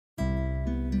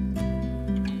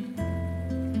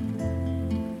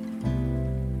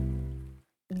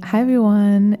Hi,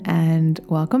 everyone, and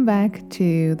welcome back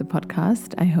to the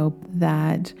podcast. I hope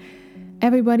that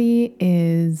everybody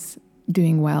is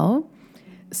doing well.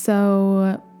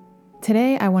 So,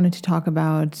 today I wanted to talk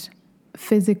about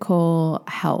physical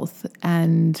health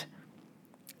and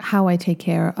how I take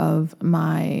care of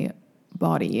my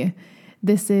body.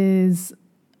 This is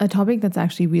a topic that's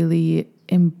actually really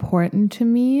important to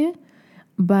me,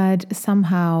 but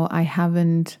somehow I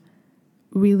haven't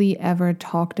really ever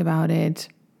talked about it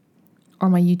on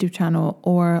my YouTube channel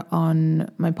or on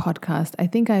my podcast. I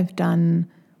think I've done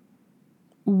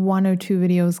one or two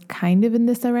videos kind of in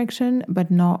this direction, but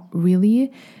not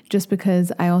really, just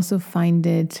because I also find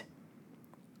it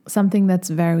something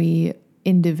that's very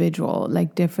individual,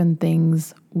 like different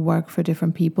things work for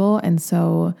different people. And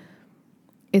so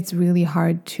it's really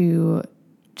hard to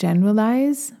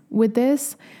generalize with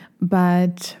this.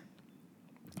 But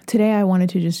today I wanted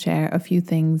to just share a few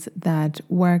things that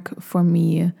work for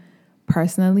me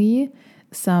personally,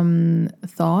 some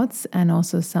thoughts and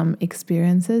also some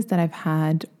experiences that I've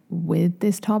had with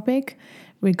this topic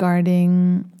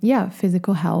regarding,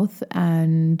 physical health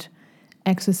and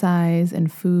exercise and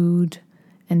food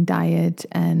and diet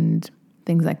and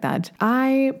things like that.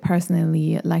 I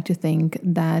personally like to think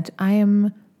that I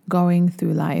am going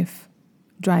through life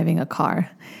driving a car,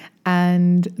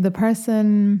 and the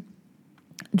person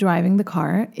driving the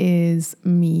car is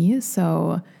me.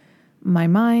 So my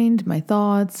mind, my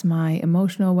thoughts, my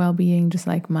emotional well-being, just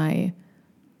like my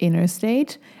inner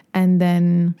state. And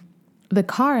then the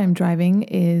car I'm driving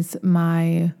is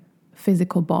my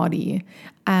physical body.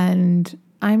 And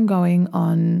I'm going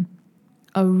on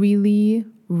a really,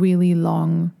 really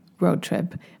long road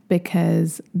trip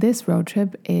because this road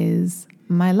trip is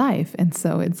my life. And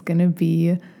so it's going to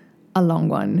be a long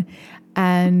one.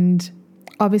 And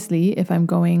obviously, if I'm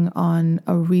going on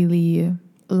a really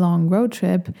long road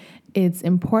trip, it's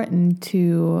important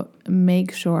to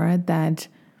make sure that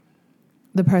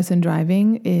the person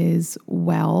driving is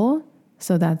well.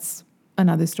 So that's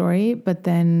another story. But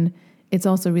then it's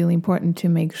also really important to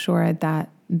make sure that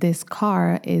this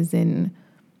car is in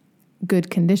good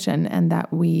condition and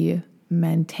that we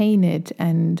maintain it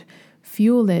and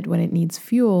fuel it when it needs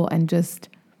fuel and just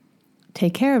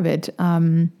take care of it.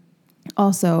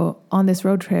 Also, on this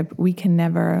road trip, we can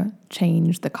never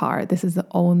change the car. This is the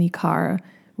only car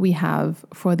we have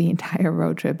for the entire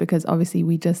road trip because obviously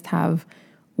we just have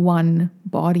one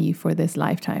body for this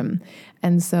lifetime.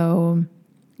 And so,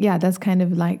 that's kind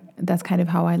of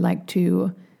how I like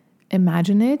to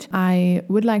imagine it. I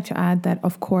would like to add that,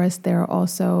 of course, there are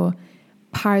also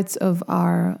parts of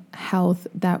our health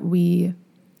that we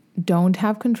don't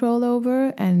have control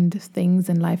over and things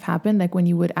in life happen. Like when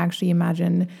you would actually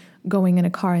imagine going in a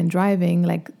car and driving,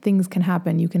 like things can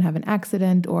happen. You can have an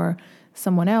accident or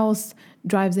someone else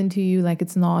drives into you. Like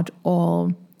it's not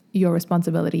all your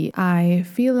responsibility. I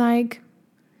feel like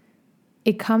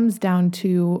it comes down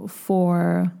to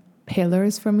 4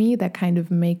 pillars for me that kind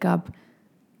of make up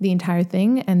the entire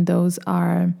thing. And those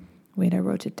are, I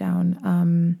wrote it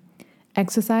down.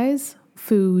 Exercise,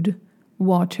 food,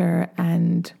 water,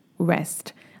 and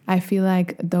rest. I feel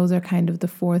like those are kind of the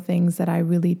 4 things that I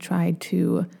really try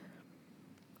to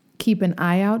keep an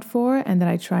eye out for and that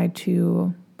I try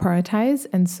to prioritize.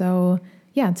 And so,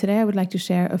 today I would like to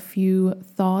share a few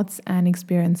thoughts and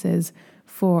experiences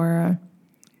for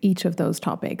each of those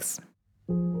topics.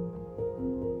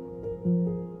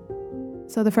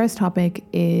 So the first topic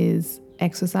is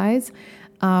exercise.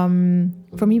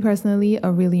 For me personally,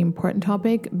 a really important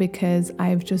topic because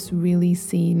I've just really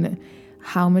seen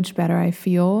how much better I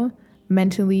feel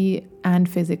mentally and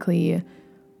physically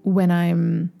when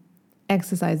I'm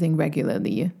exercising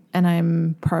regularly and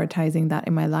I'm prioritizing that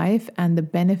in my life. And the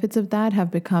benefits of that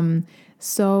have become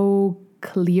so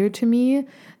clear to me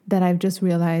that I've just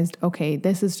realized, okay,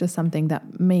 this is just something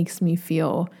that makes me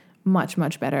feel much,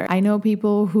 much better. I know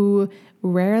people who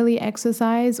rarely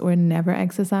exercise or never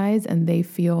exercise and they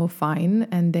feel fine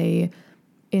and they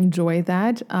enjoy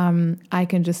that. I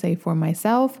can just say for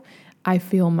myself, I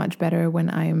feel much better when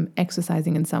I'm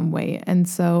exercising in some way. And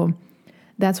so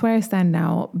that's where I stand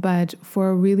now. But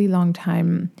for a really long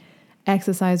time,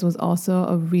 exercise was also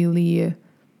a really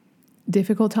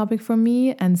difficult topic for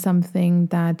me and something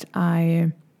that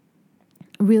I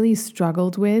really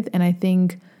struggled with. And I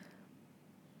think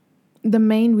the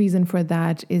main reason for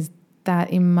that is that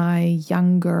in my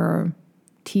younger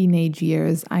teenage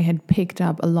years, I had picked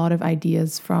up a lot of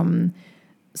ideas from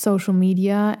social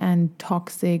media and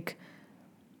toxic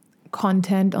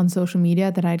content on social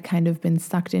media that I'd kind of been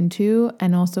sucked into,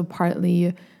 and also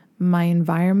partly my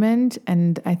environment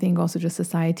and I think also just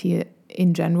society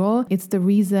in general. It's the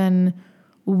reason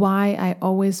why I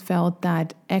always felt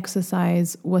that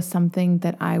exercise was something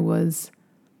that I was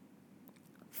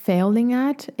failing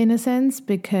at, in a sense,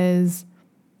 because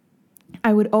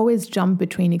I would always jump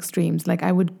between extremes. Like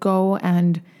I would go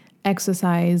and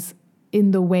exercise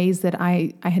in the ways that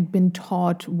I had been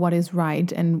taught what is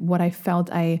right and what I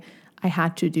felt I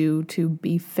had to do to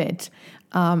be fit.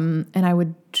 And I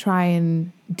would try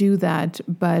and do that,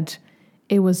 but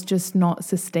it was just not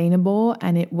sustainable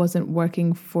and it wasn't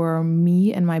working for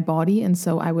me and my body. And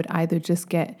so I would either just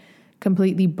get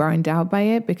completely burned out by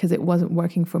it because it wasn't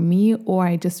working for me, or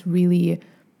I just really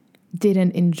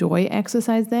didn't enjoy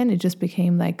exercise then. It just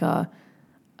became like an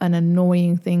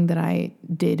annoying thing that I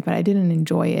did, but I didn't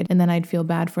enjoy it. And then I'd feel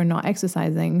bad for not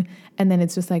exercising. And then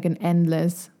it's just like an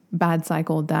endless bad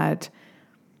cycle that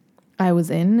I was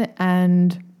in.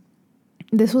 And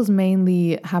this was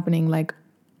mainly happening like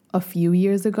a few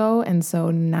years ago. And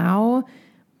so now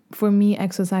for me,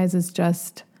 exercise is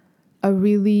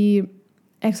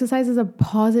a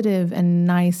positive and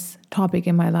nice topic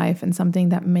in my life and something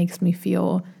that makes me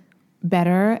feel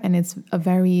better. And it's a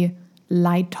very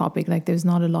light topic. Like there's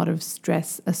not a lot of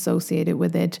stress associated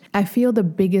with it. I feel the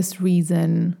biggest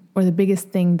reason or the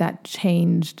biggest thing that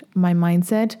changed my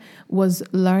mindset was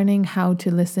learning how to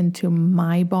listen to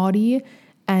my body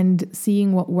and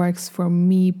seeing what works for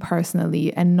me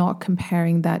personally and not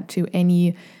comparing that to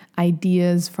any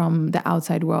ideas from the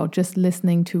outside world, just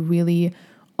listening to really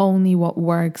only what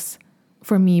works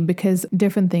for me, because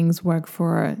different things work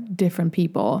for different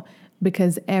people,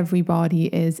 because every body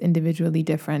is individually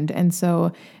different. And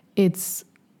so it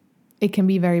can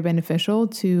be very beneficial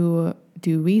to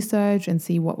do research and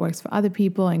see what works for other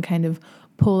people and kind of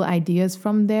pull ideas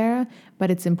from there.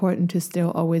 But it's important to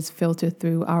still always filter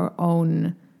through our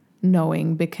own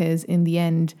knowing, because in the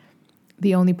end,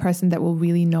 the only person that will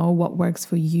really know what works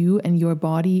for you and your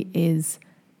body is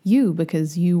you,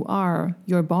 because you are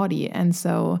your body. And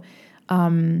so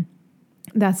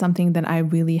that's something that I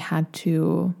really had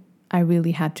to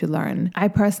learn. I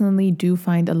personally do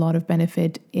find a lot of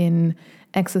benefit in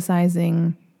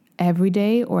exercising every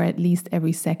day, or at least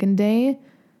every second day.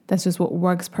 That's just what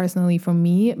works personally for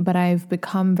me, but I've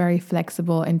become very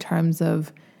flexible in terms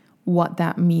of what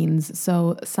that means.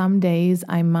 So some days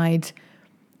I might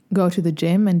go to the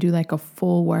gym and do like a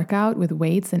full workout with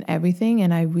weights and everything,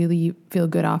 and I really feel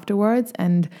good afterwards.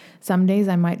 And some days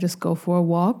I might just go for a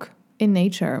walk in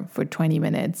nature for 20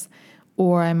 minutes,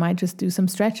 or I might just do some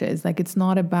stretches. Like it's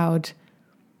not about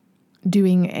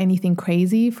doing anything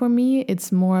crazy for me.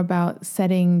 It's more about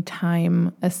setting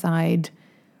time aside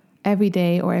every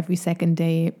day or every second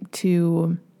day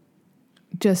to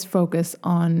just focus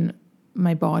on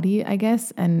my body, I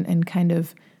guess, and kind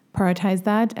of prioritize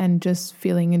that and just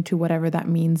feeling into whatever that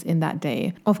means in that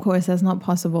day. Of course, that's not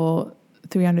possible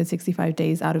 365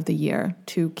 days out of the year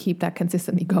to keep that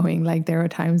consistently going. Like there are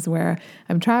times where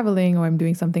I'm traveling or I'm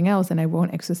doing something else and I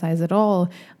won't exercise at all.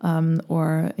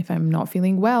 Or if I'm not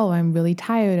feeling well, or I'm really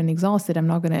tired and exhausted, I'm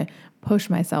not going to push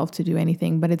myself to do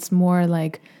anything. But it's more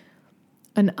like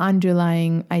an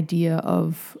underlying idea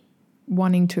of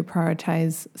wanting to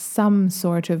prioritize some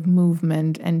sort of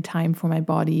movement and time for my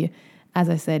body, as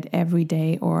I said, every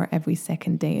day or every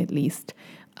second day at least.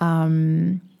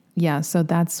 So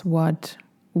that's what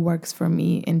works for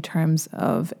me in terms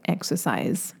of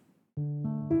exercise.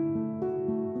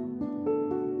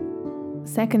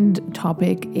 Second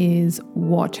topic is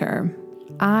water.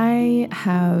 I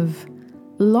have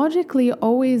logically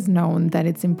always known that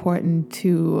it's important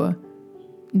to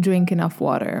drink enough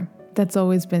water. That's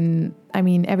always been,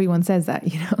 everyone says that,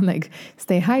 like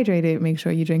stay hydrated, make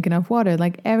sure you drink enough water.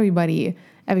 Like everybody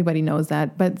knows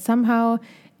that, but somehow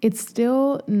it's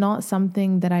still not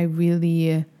something that I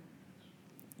really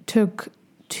took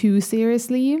too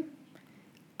seriously.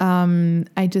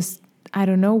 I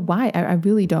don't know why. I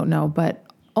really don't know, but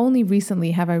only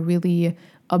recently have I really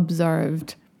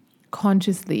observed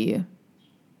consciously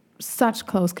such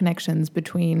close connections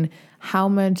between how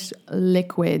much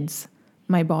liquids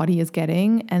my body is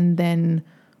getting, and then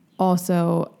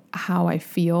also how I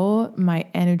feel, my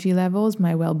energy levels,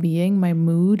 my well-being, my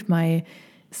mood, my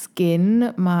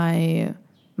skin, my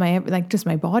like just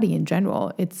my body in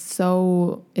general.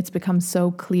 It's become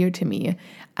so clear to me,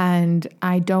 and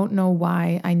I don't know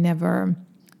why I never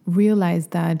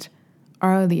realized that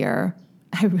earlier.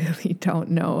 I really don't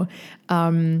know.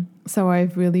 So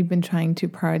I've really been trying to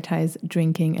prioritize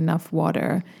drinking enough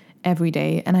water every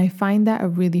day. And I find that a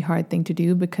really hard thing to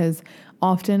do, because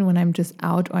often when I'm just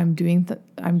out or I'm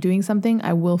doing something,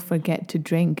 I will forget to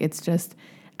drink. It's just,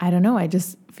 I don't know. I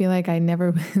just feel like I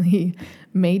never really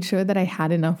made sure that I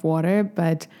had enough water.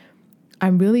 But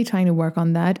I'm really trying to work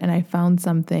on that. And I found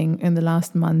something in the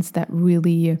last months that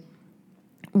really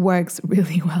works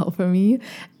really well for me.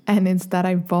 And it's that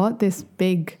I bought this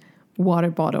big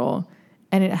water bottle,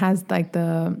 and it has like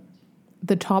the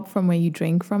top from where you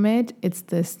drink from it. It's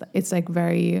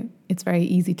very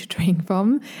easy to drink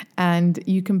from. And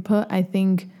you can put, I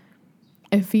think,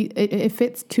 it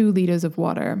fits 2 liters of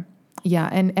water. Yeah.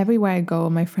 And everywhere I go,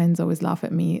 my friends always laugh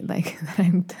at me like that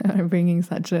I'm bringing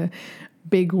such a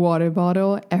big water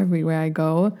bottle everywhere I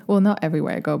go. Well, not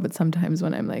everywhere I go, but sometimes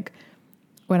when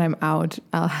I'm out,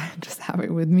 I'll just have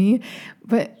it with me.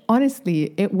 But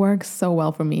honestly, it works so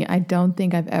well for me. I don't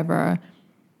think I've ever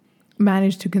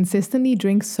managed to consistently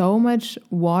drink so much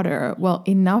water. Well,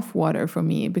 enough water for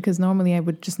me, because normally I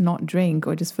would just not drink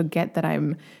or just forget that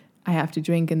I have to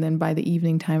drink. And then by the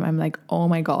evening time, I'm like, oh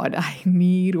my God, I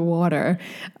need water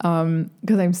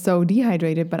because I'm so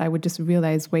dehydrated, but I would just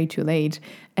realize way too late.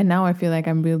 And now I feel like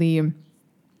I've really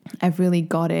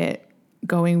got it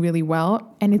going really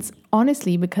well. And it's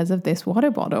honestly because of this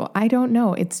water bottle. I don't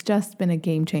know. It's just been a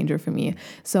game changer for me.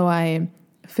 So I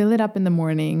fill it up in the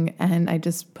morning and I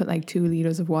just put like 2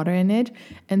 liters of water in it.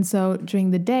 And so during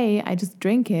the day, I just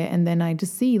drink it, and then I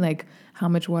just see like how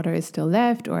much water is still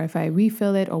left, or if I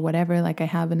refill it or whatever. Like I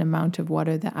have an amount of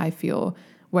water that I feel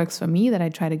works for me that I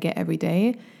try to get every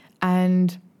day.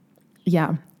 And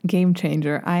yeah, game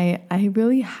changer. I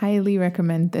really highly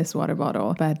recommend this water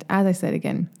bottle. But as I said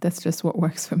again, that's just what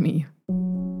works for me.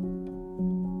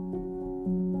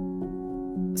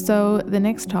 So the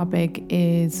next topic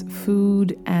is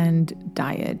food and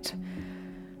diet.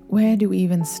 Where do we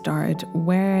even start?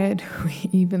 With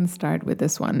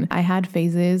this one? I had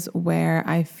phases where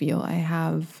I feel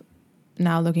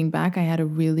now looking back, I had a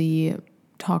really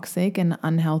toxic and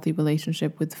unhealthy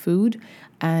relationship with food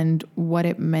and what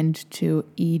it meant to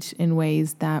eat in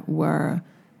ways that were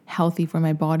healthy for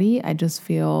my body. I just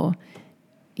feel,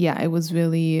 it was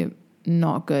really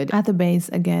not good. At the base,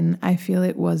 again, I feel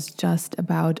it was just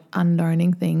about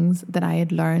unlearning things that I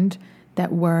had learned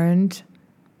that were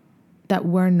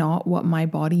not what my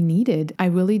body needed. I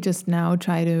really just now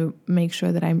try to make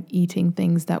sure that I'm eating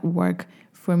things that work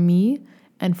for me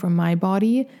and for my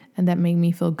body and that make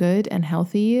me feel good and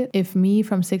healthy. If me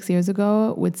from 6 years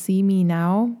ago would see me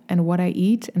now and what I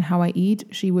eat and how I eat,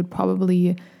 she would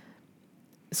probably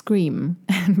scream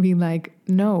and be like,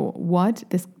 no, what?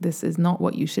 This is not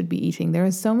what you should be eating. There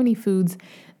are so many foods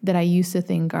that I used to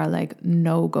think are like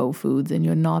no-go foods and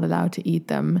you're not allowed to eat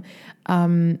them,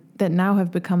 that now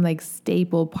have become like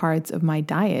staple parts of my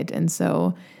diet. And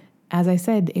so, as I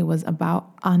said, it was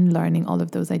about unlearning all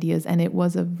of those ideas. And it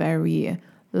was a very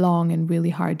long and really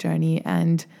hard journey.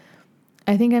 And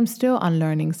I think I'm still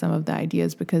unlearning some of the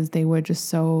ideas because they were just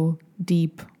so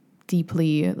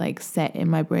deeply like set in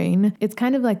my brain. It's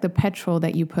kind of like the petrol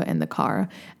that you put in the car.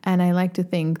 And I like to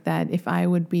think that if I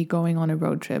would be going on a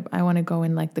road trip, I want to go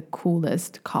in like the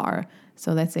coolest car.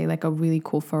 So let's say like a really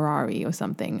cool Ferrari or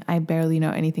something. I barely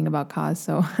know anything about cars,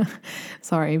 so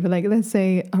sorry, but like let's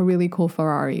say a really cool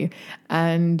Ferrari.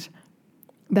 And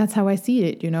that's how I see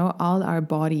it, all our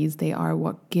bodies, they are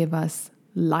what give us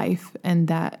life, and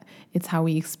that it's how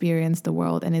we experience the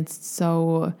world. And it's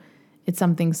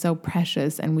something so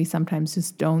precious, and we sometimes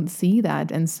just don't see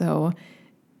that. And so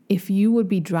if you would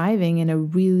be driving in a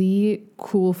really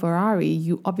cool Ferrari,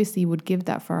 you obviously would give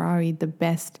that Ferrari the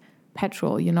best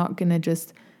petrol. You're not going to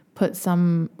just put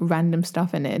some random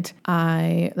stuff in it.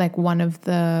 One of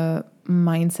the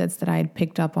mindsets that I had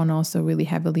picked up on also really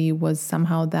heavily was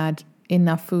somehow that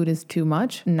enough food is too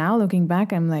much. Now looking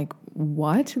back, I'm like,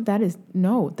 what?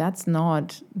 That's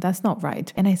not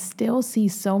right. And I still see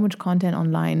so much content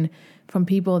online from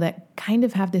people that kind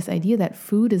of have this idea that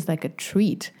food is like a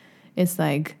treat. It's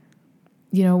like,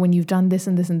 when you've done this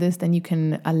and this and this, then you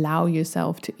can allow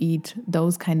yourself to eat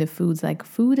those kind of foods. Like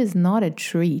food is not a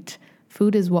treat.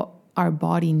 Food is what our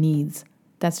body needs.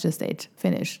 That's just it.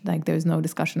 Finished. Like there's no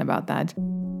discussion about that.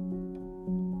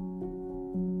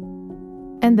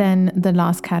 And then the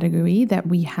last category that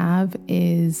we have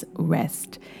is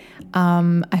rest.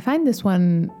 I find this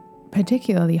one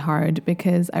particularly hard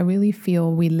because I really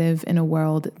feel we live in a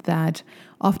world that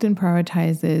often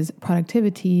prioritizes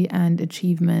productivity and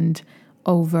achievement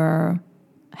over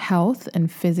health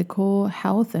and physical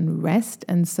health and rest.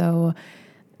 And so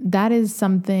that is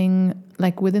something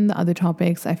like within the other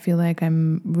topics, I feel like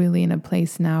I'm really in a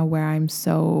place now where I'm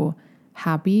so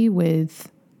happy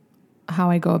with how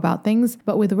I go about things.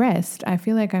 But with rest, I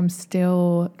feel like I'm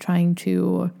still trying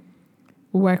to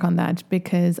work on that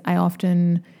because I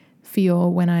often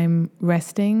feel when I'm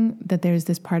resting that there's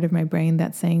this part of my brain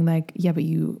that's saying like, yeah, but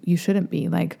you shouldn't be.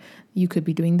 Like, you could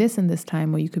be doing this in this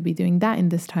time, or you could be doing that in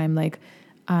this time. Like,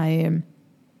 I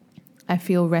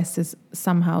feel rest is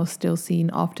somehow still seen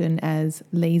often as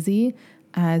lazy,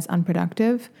 as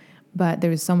unproductive, but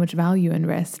there is so much value in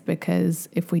rest, because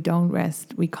if we don't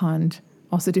rest, we can't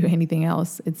also do anything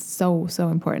else. It's so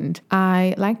important.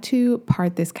 I like to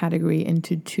part this category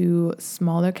into two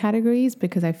smaller categories,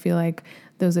 because I feel like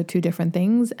those are two different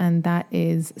things, and that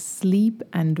is sleep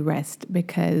and rest.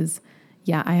 Because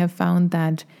I have found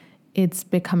that it's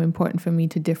become important for me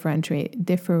to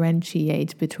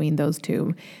differentiate between those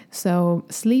two. So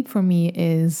sleep for me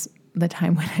is the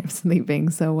time when I'm sleeping.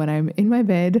 So when I'm in my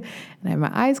bed and I have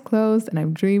my eyes closed and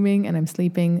I'm dreaming and I'm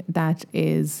sleeping, that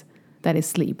is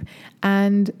sleep.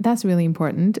 And that's really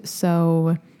important.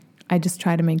 So I just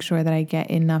try to make sure that I get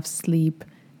enough sleep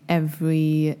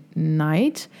every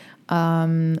night.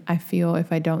 I feel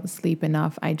if I don't sleep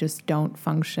enough, I just don't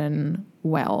function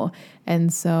well.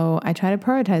 And so I try to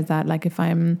prioritize that. Like, if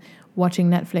I'm watching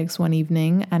Netflix one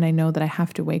evening and I know that I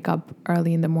have to wake up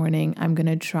early in the morning, I'm going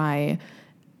to try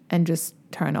and just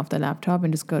turn off the laptop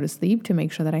and just go to sleep to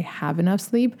make sure that I have enough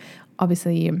sleep.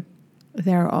 Obviously,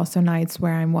 there are also nights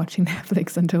where I'm watching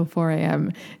Netflix until 4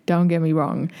 a.m. Don't get me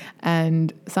wrong.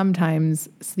 And sometimes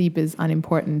sleep is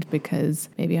unimportant, because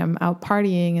maybe I'm out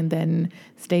partying and then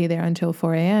stay there until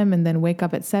 4 a.m. and then wake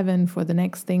up at 7 for the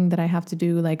next thing that I have to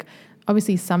do. Like,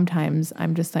 obviously, sometimes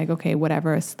I'm just like, okay,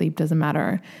 whatever, sleep doesn't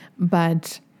matter.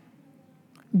 But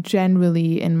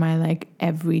generally in my like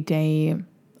everyday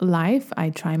life,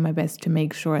 I try my best to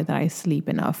make sure that I sleep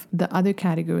enough. The other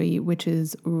category, which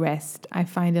is rest, I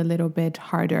find a little bit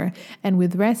harder. And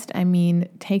with rest, I mean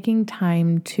taking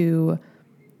time to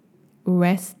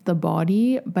rest the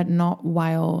body, but not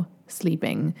while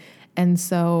sleeping. And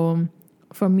so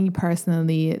for me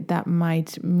personally, that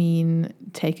might mean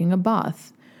taking a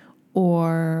bath,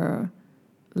 or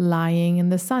lying in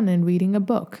the sun and reading a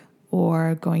book,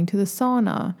 or going to the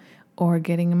sauna, or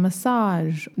getting a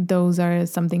massage. Those are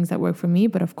some things that work for me,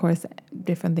 but of course,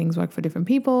 different things work for different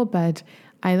people. But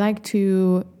I like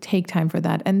to take time for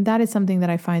that. And that is something that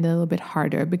I find a little bit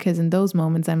harder, because in those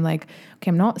moments, I'm like, okay,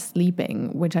 I'm not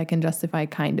sleeping, which I can justify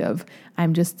kind of.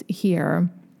 I'm just here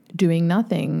doing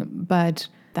nothing. But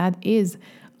that is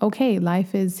okay.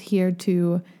 Life is here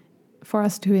for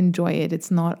us to enjoy it. It's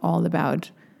not all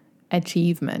about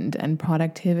achievement and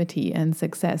productivity and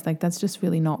success. Like, that's just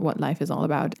really not what life is all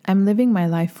about. I'm living my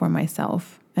life for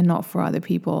myself and not for other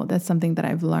people. That's something that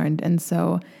I've learned. And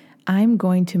so I'm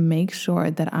going to make sure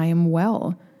that I am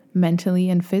well mentally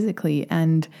and physically.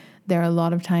 And there are a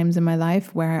lot of times in my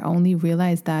life where I only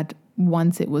realized that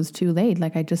once it was too late.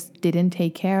 Like, I just didn't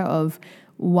take care of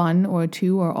one or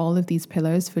two or all of these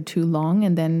pillars for too long.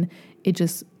 And then it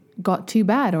just got too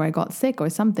bad, or I got sick or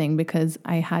something, because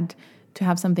I had to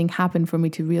have something happen for me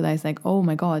to realize, like, oh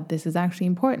my God, this is actually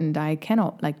important. I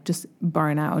cannot like just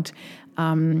burn out.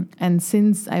 And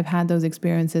since I've had those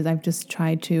experiences, I've just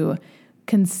tried to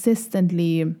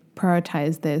consistently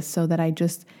prioritize this, so that I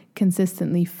just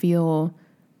consistently feel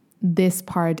this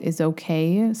part is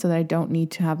okay, so that I don't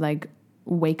need to have like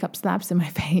wake up slaps in my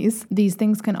face. These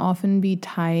things can often be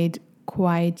tied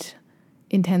quite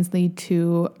intensely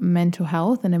to mental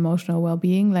health and emotional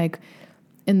well-being. Like,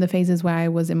 in the phases where I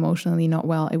was emotionally not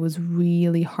well, it was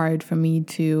really hard for me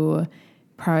to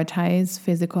prioritize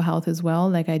physical health as well.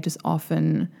 Like, I just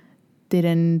often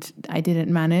didn't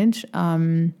manage.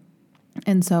 And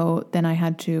so then I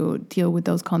had to deal with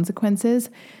those consequences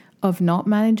of not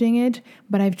managing it.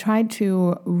 But I've tried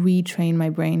to retrain my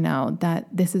brain now that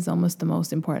this is almost the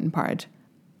most important part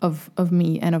of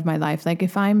me and of my life. Like,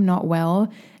 if I'm not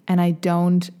well and I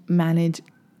don't manage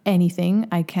anything,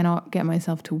 I cannot get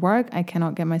myself to work, I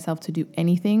cannot get myself to do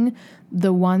anything,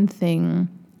 the one thing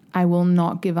I will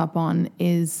not give up on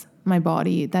is my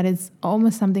body. That is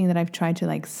almost something that I've tried to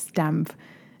like stamp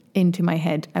into my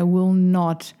head. I will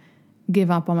not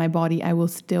give up on my body. I will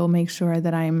still make sure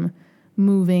that I'm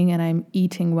moving and I'm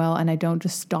eating well, and I don't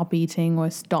just stop eating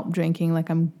or stop drinking. Like,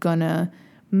 I'm gonna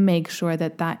make sure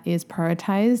that that is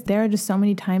prioritized. There are just so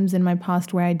many times in my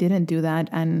past where I didn't do that,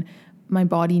 and my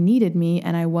body needed me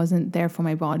and I wasn't there for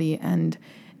my body. And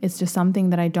it's just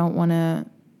something that I don't want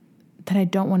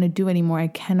to do anymore. I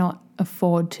cannot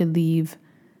afford to leave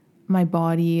my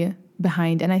body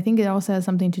behind. And I think it also has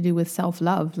something to do with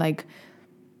self-love. Like,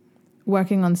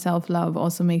 working on self-love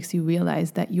also makes you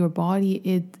realize that your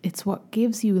body, it's what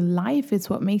gives you life. It's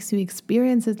what makes you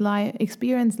experience life.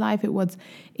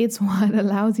 It's what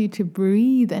allows you to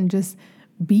breathe and just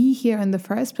be here in the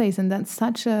first place. And that's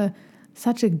such a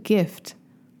gift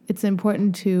it's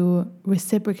important to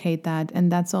reciprocate that.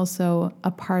 And that's also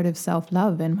a part of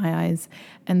self-love in my eyes.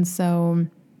 And so,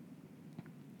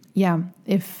 yeah,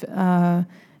 if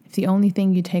the only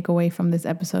thing you take away from this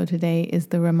episode today is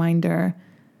the reminder,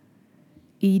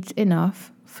 eat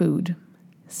enough food,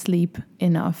 sleep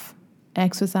enough,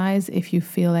 exercise if you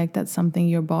feel like that's something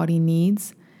your body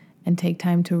needs, and take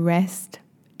time to rest.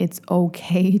 It's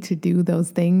okay to do those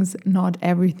things. Not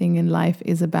everything in life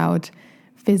is about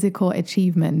physical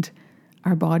achievement.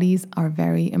 Our bodies are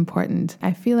very important.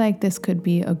 I feel like this could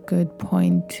be a good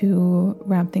point to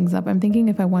wrap things up. I'm thinking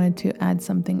if I wanted to add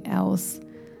something else.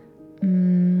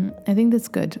 I think that's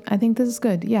good. I think this is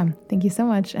good. Yeah. Thank you so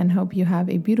much, and hope you have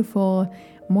a beautiful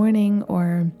morning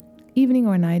or evening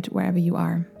or night wherever you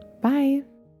are. Bye.